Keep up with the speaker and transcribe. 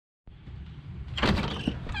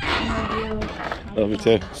Love you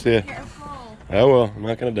too. See ya. I will. I'm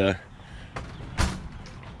not gonna die.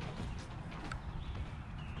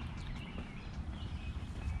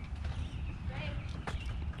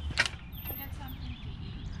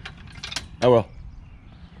 I will.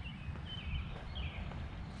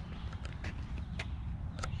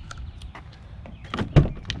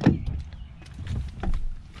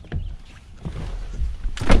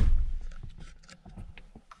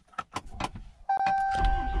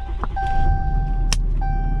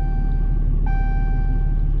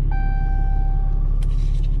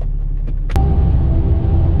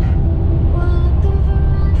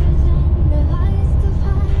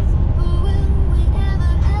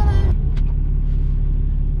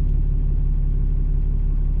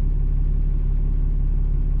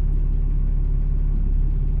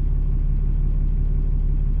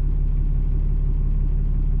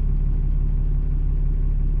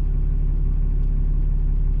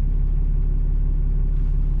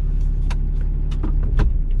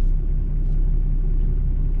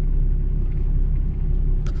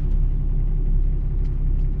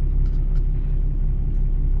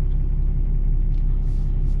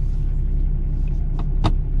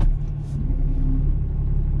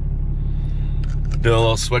 Doing a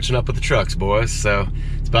little switching up with the trucks, boys. So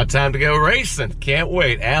it's about time to go racing. Can't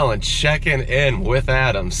wait. Alan checking in with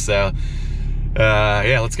Adam. So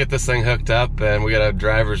yeah, let's get this thing hooked up, and we got a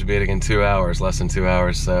driver's meeting in 2 hours, less than 2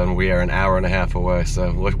 hours. So we are an hour and a half away.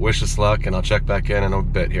 So wish us luck, and I'll check back in a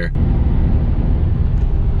bit here.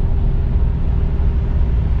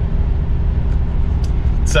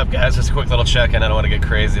 What's up, guys? Just a quick little check-in. I don't want to get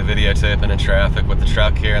crazy videotaping in traffic with the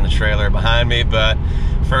truck here and the trailer behind me, but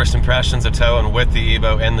first impressions of towing with the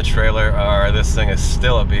Evo in the trailer are this thing is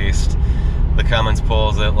still a beast. The Cummins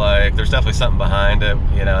pulls it like there's definitely something behind it.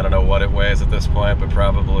 You know, I don't know what it weighs at this point, but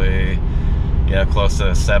probably, you know, close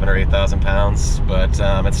to 7,000 or 8,000 pounds. But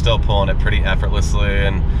it's still pulling it pretty effortlessly,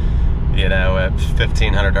 and you know, at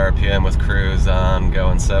 1,500 RPM with cruise on,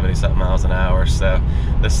 going 70-something miles an hour. So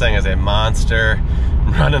this thing is a monster.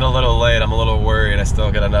 I'm running a little late. I'm a little worried. I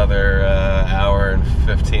still got another hour and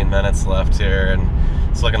 15 minutes left here, and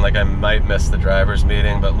it's looking like I might miss the driver's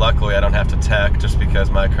meeting, but luckily I don't have to tech just because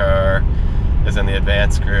my car is in the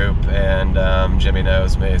advanced group, and Jimmy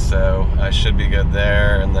knows me, so I should be good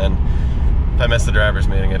there. And then if I miss the driver's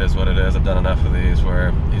meeting, it is what it is. I've done enough of these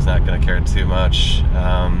where he's not going to care too much.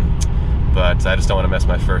 But I just don't want to miss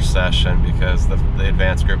my first session because the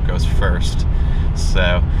advanced group goes first.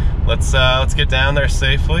 So let's get down there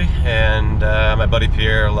safely, and my buddy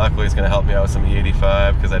Pierre luckily is going to help me out with some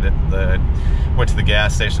E85 because I went to the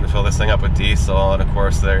gas station to fill this thing up with diesel, and of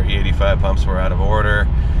course their E85 pumps were out of order,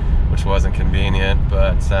 which wasn't convenient.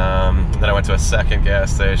 But then I went to a second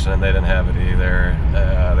gas station and they didn't have it either.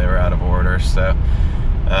 They were out of order. So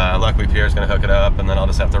luckily Pierre's going to hook it up, and then I'll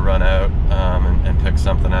just have to run out and pick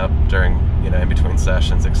something up during, you know, in between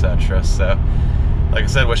sessions, etc. So like I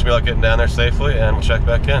said, wish me luck getting down there safely, and we'll check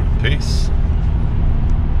back in. Peace.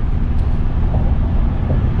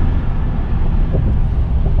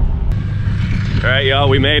 All right, y'all,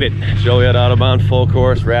 we made it. Joliet Autobahn full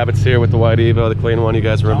course. Rabbit's here with the white Evo, the clean one you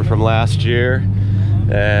guys remember from last year.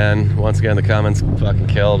 And once again, the Cummins fucking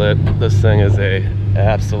killed it. This thing is a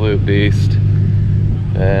absolute beast.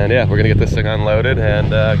 And yeah, we're gonna get this thing unloaded and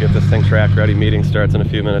get this thing track ready. Meeting starts in a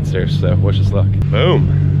few minutes here, so wish us luck.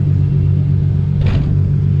 Boom.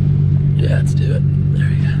 Yeah, let's do it. There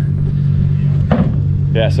we go.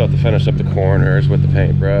 Yeah, so I have to finish up the corners with the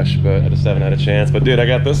paintbrush, but I just haven't had a chance. But dude, I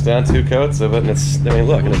got this done, 2 coats of it, and it's, I mean,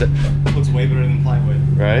 look. It looks way better than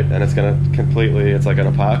plywood. Right, and it's gonna completely, it's like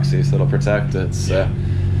an epoxy, so it'll protect it, so. Yeah.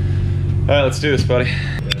 All right, let's do this, buddy.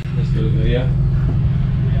 Yeah, let's do the video.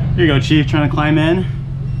 Here you go, Chief, trying to climb in.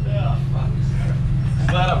 Yeah, fuck. I'm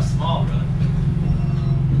glad I'm small, brother.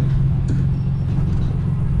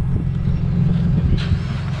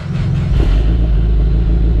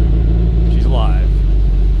 She's alive.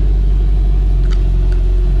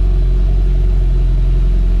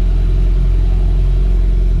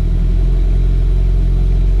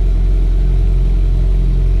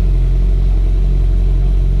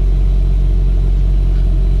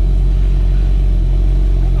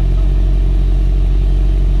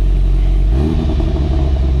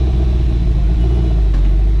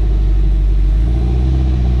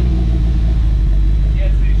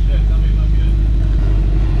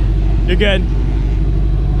 You're good.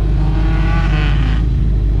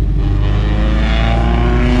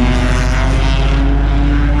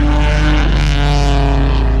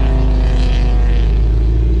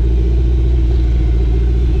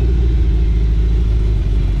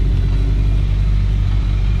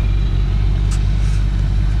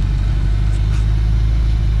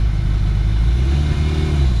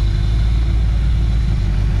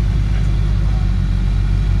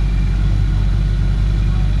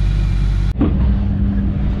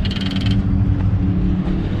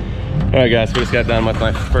 All right, guys, we just got done with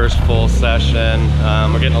my first full session.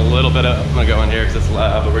 We're getting a little bit of, I'm gonna go in here because it's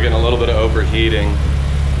loud, but we're getting a little bit of overheating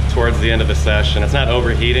towards the end of the session. It's not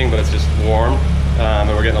overheating, but it's just warm. And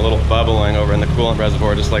we're getting a little bubbling over in the coolant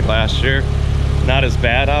reservoir just like last year. Not as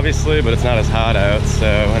bad, obviously, but it's not as hot out. So,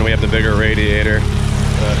 and we have the bigger radiator.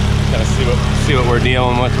 Kind of see what we're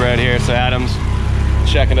dealing with right here. So Adam's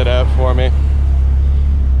checking it out for me.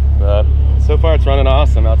 But so far it's running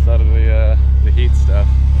awesome outside of the heat stuff.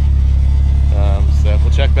 So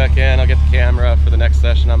we'll check back in. I'll get the camera for the next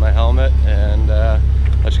session on my helmet and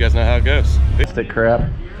let you guys know how it goes. Stick crap.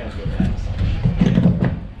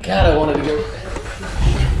 God, I wanted to go.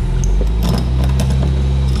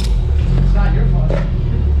 It's not your fault.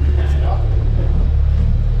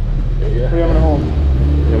 There you go. What are you having at home?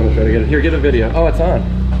 Yeah, I'm gonna try to get it. Here, get a video. Oh, it's on.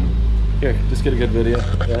 Here, just get a good video.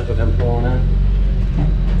 Yeah, with them pulling in.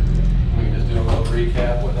 We can just do a little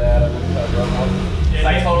recap with that.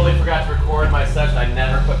 I totally forgot to record my session. I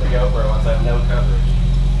never put the GoPro on, so I have no coverage.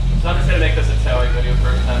 So I'm just gonna make this a towing video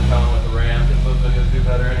first time towing with the Ram, because those videos do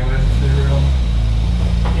better anyways, to be real.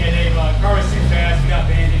 Yeah, Dave, car was too fast. We got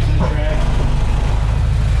bandages in the track.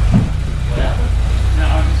 What happened? No,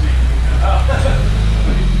 I'm just making it. Oh.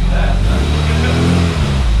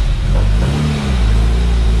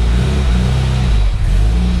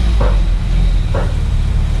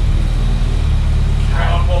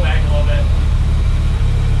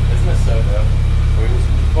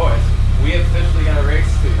 Boys, we officially got a race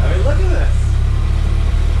speed. I mean, look at this.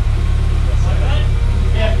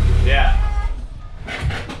 Yeah.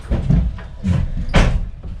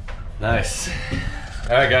 Nice.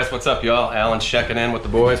 All right, guys, what's up, y'all? Alan's checking in with the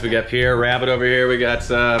boys. We got Pierre, Rabbit over here. We got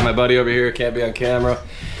my buddy over here, can't be on camera.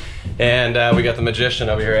 And we got the magician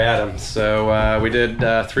over here, Adam. So we did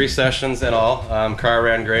 3 sessions in all. Car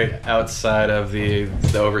ran great outside of the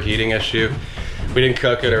overheating issue. We didn't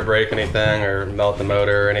cook it or break anything or melt the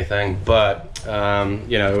motor or anything, but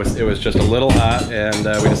you know, it was just a little hot, and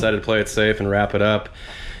we decided to play it safe and wrap it up.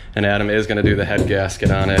 And Adam is going to do the head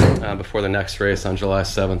gasket on it before the next race on July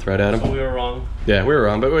 7th, right, Adam? So we were wrong. Yeah, we were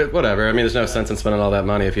wrong, but whatever. I mean, there's no sense in spending all that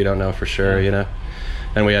money if you don't know for sure, you know?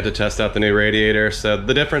 And we had to test out the new radiator. So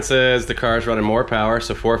the difference is the car's running more power,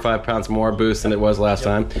 so 4 or 5 pounds more boost than it was last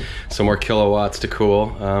time. So more kilowatts to cool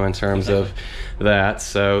in terms of that.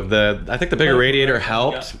 So I think the bigger radiator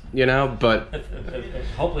helped, you know, but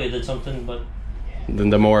hopefully it did something, but then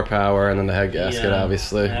the more power and then the head gasket,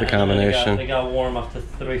 obviously, the combination. They got warm after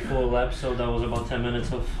 3 full laps, so that was about 10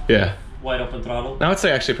 minutes of wide open throttle. I would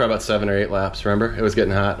say actually probably about 7 or 8 laps. Remember, it was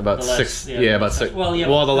getting hot. About 6. Yeah, about 6.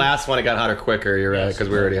 Well, the last one it got hotter quicker. You're right, because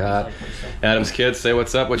we were already hot. Exactly, so. Adam's kids, say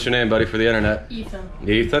what's up. What's your name, buddy, for the internet? Ethan.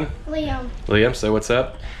 Ethan. Liam. Liam, say what's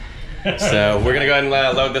up. So we're gonna go ahead and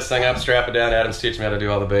load this thing up, strap it down. Adam's teaching me how to do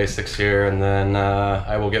all the basics here, and then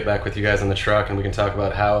I will get back with you guys in the truck, and we can talk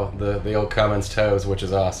about how the old Cummins tows, which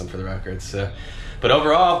is awesome for the record. So. But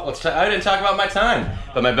overall, I didn't talk about my time,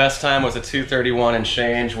 but my best time was a 2:31 and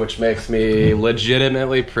change, which makes me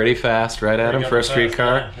legitimately pretty fast, right, Adam, for a street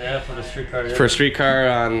car? Yeah, for the street car. Yeah. For a street car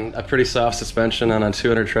on a pretty soft suspension and on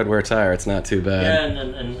 200 treadwear tire, it's not too bad. Yeah,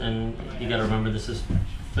 and you gotta remember this is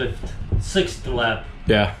 6th lap.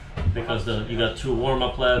 Yeah. Because you got 2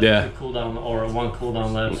 warm-up laps, 2 cool-down, or 1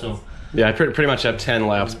 cool-down lap, so... Yeah, I pretty much have 10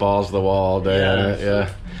 laps balls to the wall all day on it, yeah.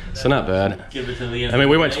 So not bad. Give it to the end. I mean,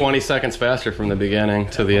 we went 20 seconds faster from the beginning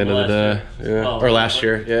to the end of the day. Yeah. Well, or last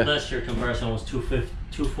year, yeah. Last year comparison was 240.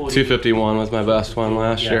 251 was my best one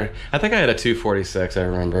last year. I think I had a 246, I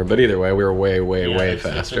remember. But either way, we were way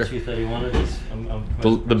faster. 231 it is.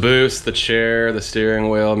 The boost, the chair, the steering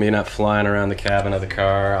wheel, me not flying around the cabin of the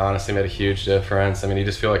car, honestly made a huge difference. I mean, you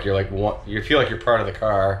just feel like you feel like you're part of the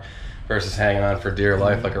car versus hanging on for dear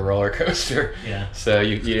life like a roller coaster. Yeah. So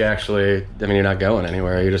you actually, I mean, you're not going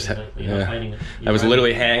anywhere. You're just, you're not fighting it. I was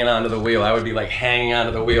literally hanging onto the wheel. I would be like hanging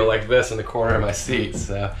onto the wheel like this in the corner of my seat.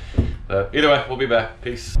 So, but either way, we'll be back.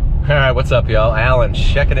 Peace. All right, what's up, y'all? Alan,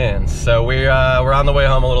 check it in. So we're on the way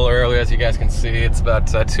home a little early, as you guys can see. It's about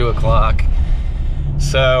 2 o'clock.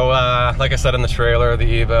 So, like I said in the trailer,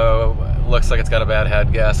 the Evo looks like it's got a bad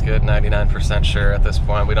head gasket, 99% sure at this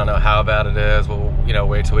point. We don't know how bad it is. We'll,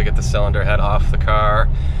 wait till we get the cylinder head off the car.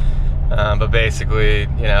 But basically,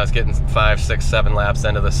 I was getting 5, 6, 7 laps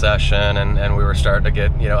into the session, and we were starting to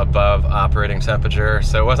get, above operating temperature.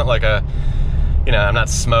 So it wasn't like I'm not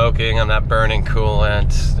smoking, I'm not burning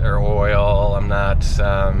coolant or oil, I'm not,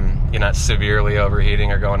 not severely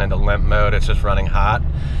overheating or going into limp mode. It's just running hot.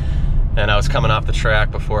 And I was coming off the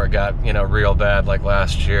track before it got, real bad like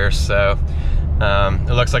last year. So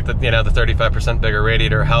It looks like the 35% bigger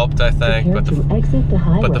radiator helped, I think, but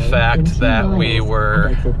the fact that we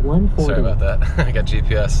were, sorry about that, I got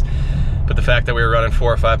GPS, but the fact that we were running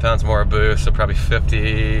 4 or 5 pounds more boost, so probably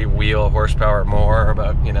 50 wheel horsepower more,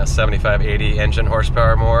 about 75, 80 engine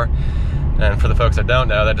horsepower more. And for the folks that don't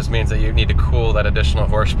know, that just means that you need to cool that additional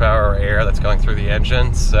horsepower or air that's going through the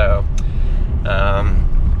engine. So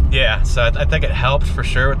yeah, so I think it helped for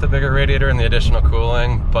sure with the bigger radiator and the additional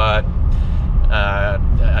cooling, but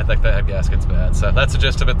I think the head gasket's bad. So that's the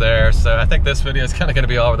gist of it there. So I think this video is kind of going to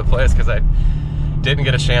be all over the place because I didn't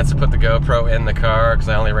get a chance to put the GoPro in the car because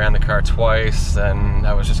I only ran the car twice, and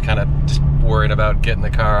I was just kind of worried about getting the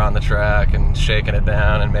car on the track and shaking it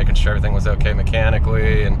down and making sure everything was okay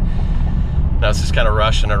mechanically, and I was just kind of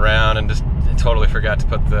rushing around and just totally forgot to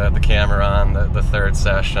put the camera on the third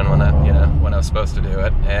session when I was supposed to do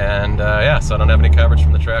it. And yeah, so I don't have any coverage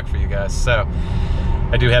from the track for you guys. So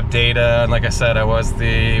I do have data, and like I said, I was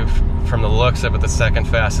from the looks of it, the second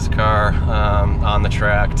fastest car on the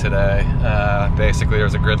track today. Basically, there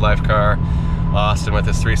was a Grid Life car, Austin with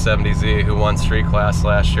his 370Z, who won street class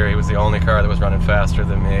last year. He was the only car that was running faster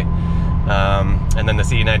than me. And then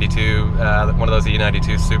this E92, one of those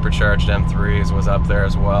E92 supercharged M3s was up there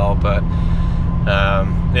as well. But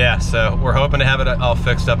yeah, so we're hoping to have it all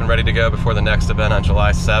fixed up and ready to go before the next event on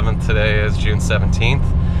July 7th. Today is June 17th.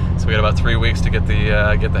 So we got about 3 weeks to get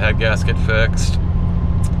the head gasket fixed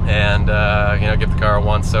and give the car a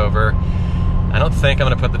once over. I don't think I'm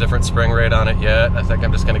going to put the different spring rate on it yet. I think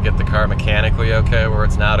I'm just going to get the car mechanically okay, where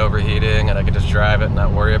it's not overheating and I can just drive it and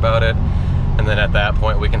not worry about it. And then at that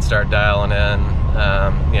point we can start dialing in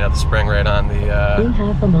the spring rate on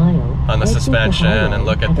the suspension and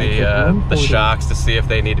look at the shocks to see if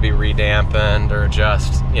they need to be redampened or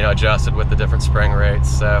adjusted with the different spring rates.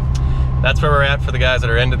 So that's where we're at for the guys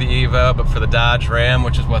that are into the Evo. But for the Dodge Ram,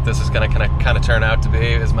 which is what this is going to kind of turn out to be,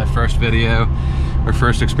 is my first video or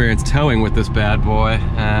first experience towing with this bad boy.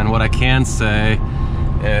 And what I can say,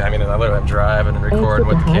 I literally am driving and recording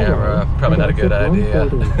with the camera. Probably not a good idea.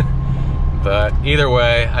 But either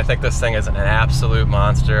way, I think this thing is an absolute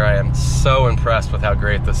monster. I am so impressed with how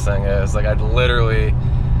great this thing is. Like, I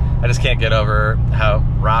just can't get over how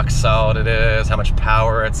rock solid it is, how much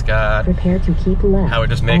power it's got, prepare to keep left, how it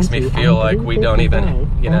just makes me feel like we don't even,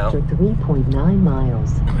 after 3.9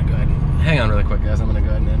 miles. I'm gonna go ahead and, hang on really quick, guys. I'm gonna go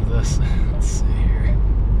ahead and end this. Let's see here.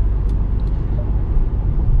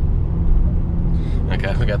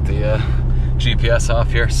 Okay, we got the GPS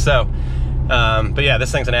off here. So, but yeah,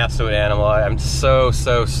 this thing's an absolute animal. I'm so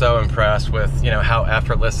impressed with, how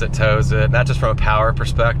effortless it tows it, not just from a power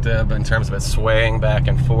perspective, but in terms of it swaying back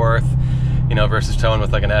and forth, versus towing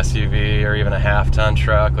with like an SUV or even a half-ton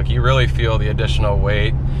truck. Like, you really feel the additional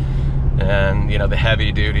weight and, the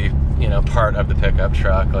heavy duty, part of the pickup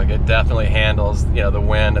truck. Like, it definitely handles, the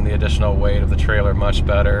wind and the additional weight of the trailer much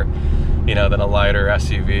better, than a lighter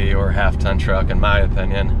SUV or half-ton truck, in my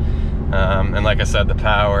opinion. And like I said, the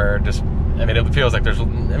power just, it feels like there's,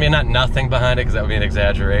 not nothing behind it, because that would be an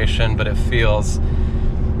exaggeration, but it feels,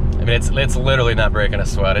 it's literally not breaking a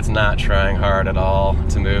sweat. It's not trying hard at all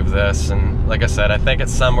to move this. And like I said, I think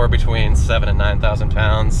it's somewhere between 7,000 and 9,000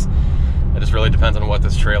 pounds. It just really depends on what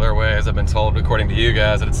this trailer weighs. I've been told, according to you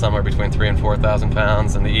guys, that it's somewhere between 3,000 and 4,000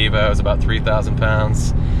 pounds, and the Evo is about 3,000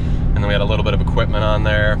 pounds. And then we had a little bit of equipment on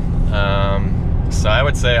there. So I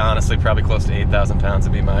would say, honestly, probably close to 8,000 pounds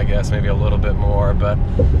would be my guess, maybe a little bit more. But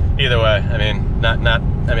either way,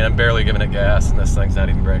 I'm barely giving it gas, and this thing's not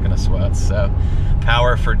even breaking a sweat. So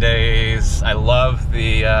power for days. I love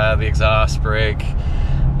the exhaust brake.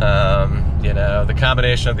 The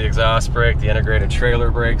combination of the exhaust brake, the integrated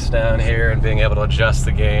trailer brakes down here, and being able to adjust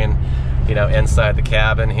the gain, inside the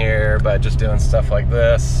cabin here by just doing stuff like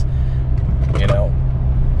this,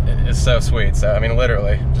 is so sweet. So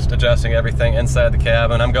literally just adjusting everything inside the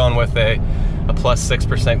cabin. I'm going with a plus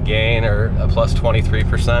 6% gain or a plus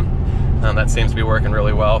 23%. That seems to be working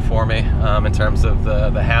really well for me in terms of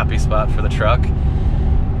the happy spot for the truck.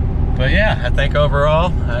 But yeah, I think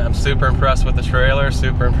overall I'm super impressed with the trailer,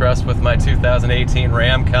 super impressed with my 2018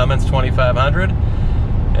 Ram Cummins 2500.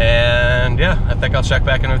 And yeah, I think I'll check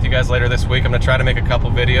back in with you guys later this week. I'm gonna try to make a couple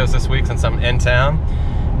videos this week since I'm in town.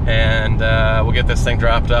 And we'll get this thing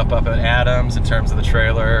dropped up at Adams in terms of the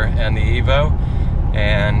trailer and the Evo.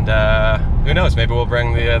 And who knows, maybe we'll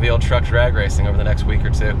bring the old truck drag racing over the next week or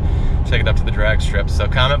two. Take it up to the drag strip. So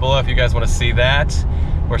comment below if you guys want to see that,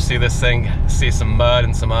 or see this thing, see some mud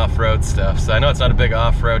and some off-road stuff. So I know it's not a big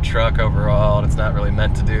off-road truck overall, and it's not really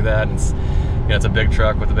meant to do that. It's, it's a big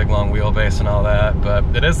truck with a big long wheelbase and all that, but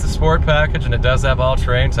it is the sport package, and it does have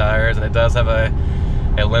all-terrain tires, and it does have a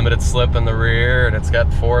a limited slip in the rear, and it's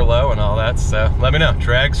got 4 low and all that. So let me know,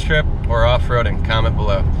 drag strip or off-roading, comment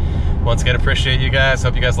below. Once again, appreciate you guys.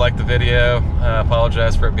 Hope you guys liked the video.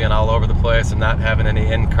 Apologize for it being all over the place and not having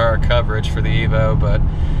any in-car coverage for the Evo, but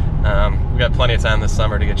we got plenty of time this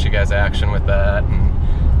summer to get you guys action with that.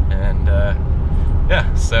 And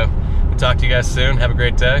yeah, so we'll talk to you guys soon. Have a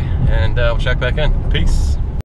great day, and we'll check back in. Peace.